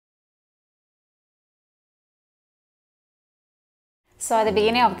So at the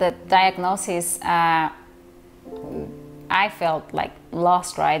beginning of the diagnosis, I felt like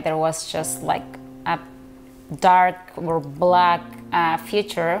lost, right? There was just like a dark or black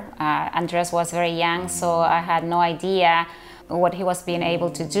future. Andres was very young, so I had no idea what he was being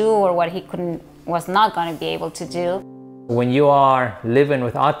able to do or what he was not going to be able to do. When you are living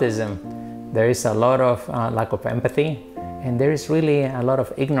with autism, there is a lot of lack of empathy, and there is really a lot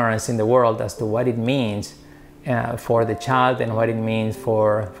of ignorance in the world as to what it means for the child and what it means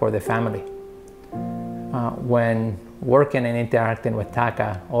for the family. When working and interacting with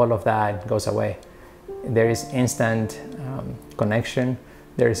Taka, all of that goes away. There is instant connection,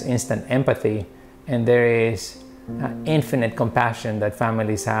 there is instant empathy, and there is infinite compassion that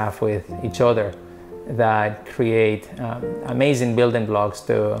families have with each other that create amazing building blocks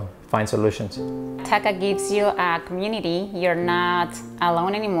to find solutions. Taka gives you a community. You're not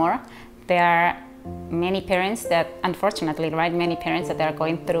alone anymore. There are many parents that, unfortunately, right, many parents that are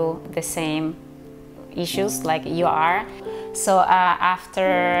going through the same issues like you are. So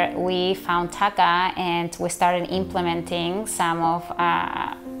after we found Taka and we started implementing some of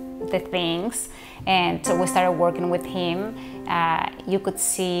the things and we started working with him, you could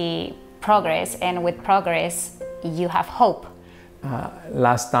see progress, and with progress you have hope.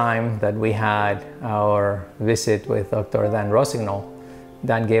 Last time that we had our visit with Dr. Dan Rossignol,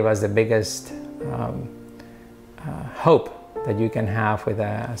 Dan gave us the biggest hope that you can have with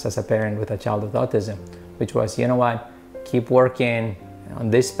as a parent with a child with autism, which was, you know what, keep working on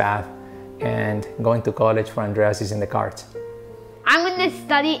this path, and going to college for Andreas is in the cards. I'm going to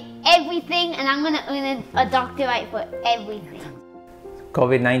study everything, and I'm going to earn a doctorate for everything.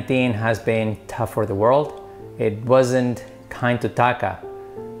 COVID-19 has been tough for the world. It wasn't kind to Taka.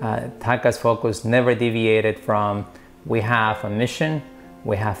 Taka's focus never deviated from, we have a mission,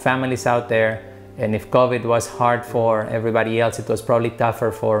 we have families out there, and if COVID was hard for everybody else, it was probably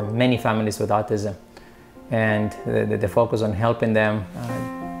tougher for many families with autism. And the focus on helping them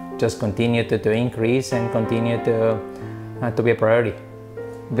just continued to increase and continue to be a priority.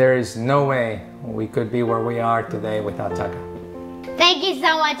 There is no way we could be where we are today without Taka. Thank you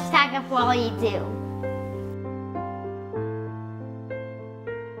so much, Taka, for all you do.